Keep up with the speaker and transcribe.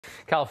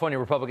California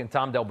Republican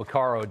Tom Del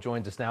Beccaro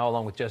joins us now,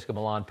 along with Jessica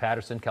Milan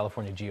Patterson,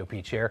 California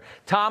GOP chair.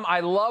 Tom, I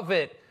love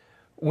it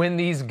when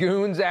these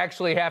goons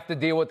actually have to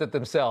deal with it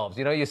themselves.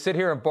 You know, you sit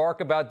here and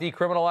bark about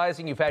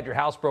decriminalizing. You've had your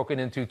house broken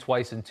into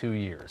twice in 2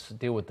 years.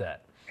 Deal with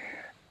that.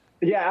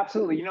 Yeah,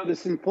 absolutely. You know,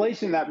 this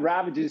inflation that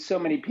ravages so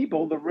many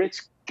people, the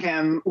rich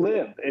can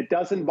live. It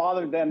doesn't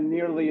bother them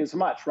nearly as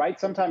much, right?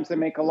 Sometimes they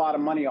make a lot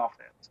of money off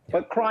it.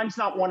 But crime's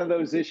not one of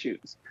those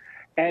issues.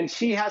 And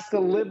she has to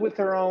live with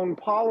her own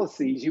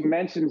policies. You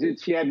mentioned that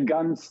she had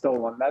guns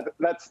stolen.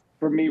 That's,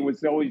 for me,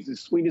 was always the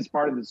sweetest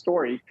part of the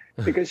story,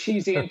 because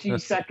she's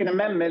anti-Second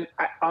Amendment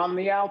on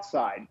the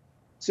outside.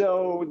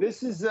 So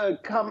this is a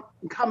come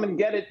and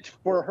get it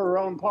for her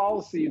own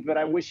policies, but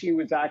I wish she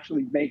was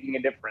actually making a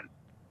difference.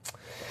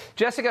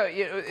 Jessica,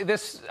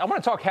 I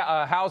want to talk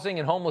housing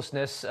and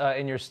homelessness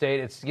in your state.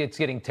 It's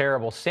getting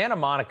terrible. Santa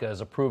Monica is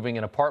approving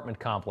an apartment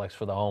complex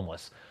for the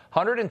homeless.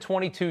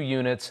 122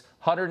 units,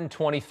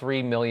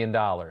 $123 million.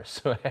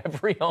 So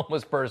every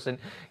homeless person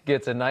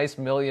gets a nice $1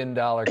 million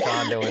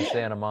condo in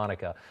Santa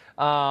Monica.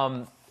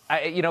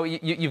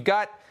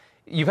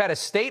 You've had a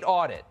state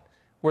audit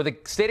where the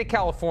state of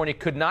California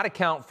could not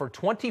account for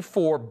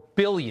 $24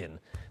 billion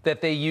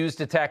that they used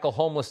to tackle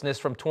homelessness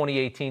from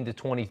 2018 to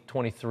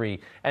 2023.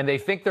 And they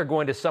think they're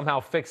going to somehow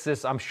fix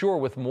this, I'm sure,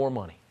 with more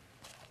money.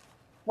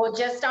 Well,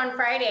 just on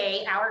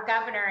Friday, our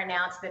governor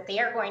announced that they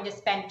are going to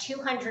spend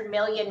 $200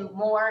 million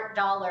more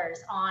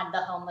on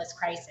the homeless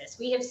crisis.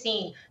 We have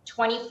seen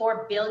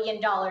 $24 billion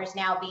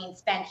now being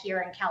spent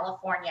here in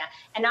California.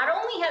 And not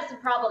only has the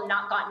problem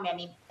not gotten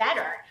any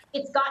better,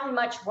 it's gotten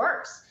much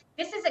worse.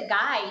 This is a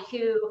guy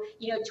who,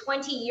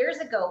 20 years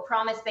ago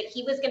promised that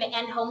he was going to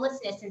end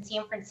homelessness in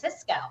San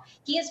Francisco.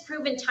 He has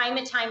proven time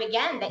and time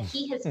again that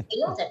he has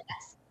failed at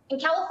this. And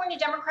California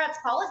Democrats'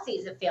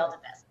 policies have failed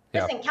at this.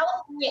 Listen,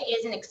 California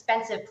is an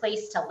expensive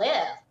place to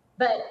live,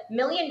 but $1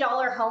 million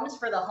homes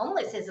for the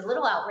homeless is a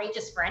little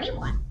outrageous for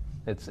anyone.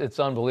 It's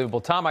unbelievable.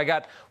 Tom, I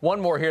got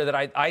one more here that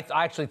I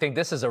actually think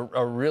this is a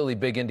really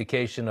big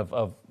indication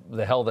of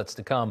the hell that's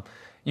to come.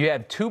 You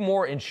had two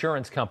more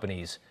insurance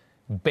companies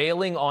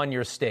bailing on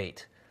your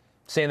state,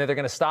 saying that they're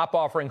going to stop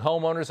offering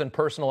homeowners and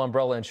personal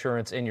umbrella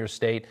insurance in your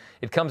state.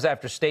 It comes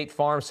after State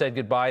Farm said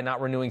goodbye,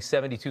 not renewing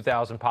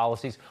 72,000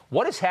 policies.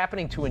 What is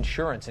happening to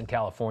insurance in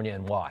California,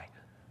 and why?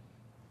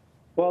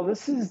 Well,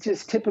 this is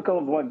just typical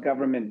of what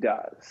government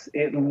does.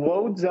 It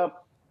loads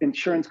up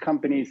insurance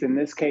companies, in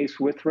this case,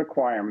 with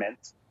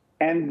requirements,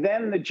 and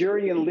then the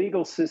jury and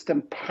legal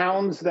system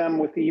pounds them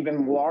with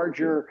even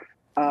larger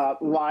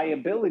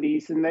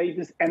liabilities, and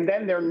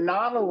then they're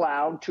not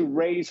allowed to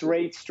raise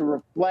rates to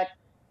reflect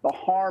the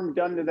harm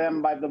done to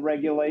them by the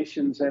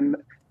regulations and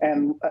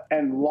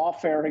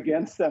lawfare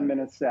against them, in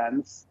a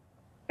sense.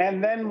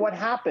 And then what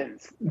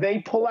happens? They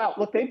pull out.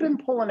 Look, they've been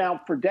pulling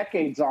out for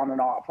decades on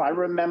and off. I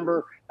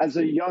remember as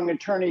a young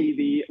attorney,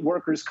 the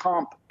workers'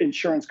 comp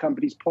insurance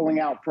companies pulling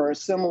out for a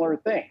similar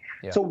thing.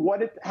 Yeah. So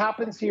what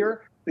happens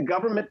here? The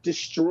government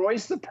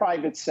destroys the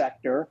private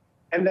sector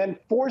and then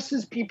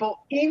forces people,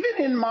 even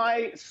in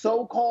my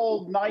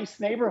so-called nice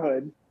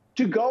neighborhood,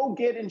 to go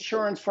get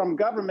insurance from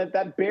government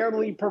that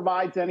barely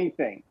provides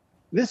anything.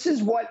 This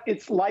is what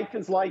life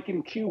is like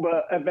in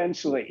Cuba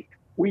eventually.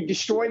 We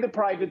destroy the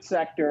private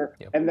sector,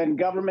 and then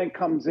government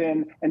comes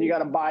in, and you got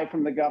to buy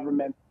from the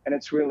government, and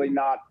it's really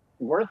not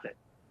worth it.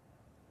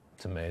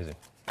 It's amazing.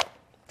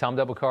 Tom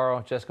Del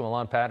Beccaro, Jessica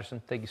Milan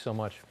Patterson, thank you so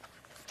much.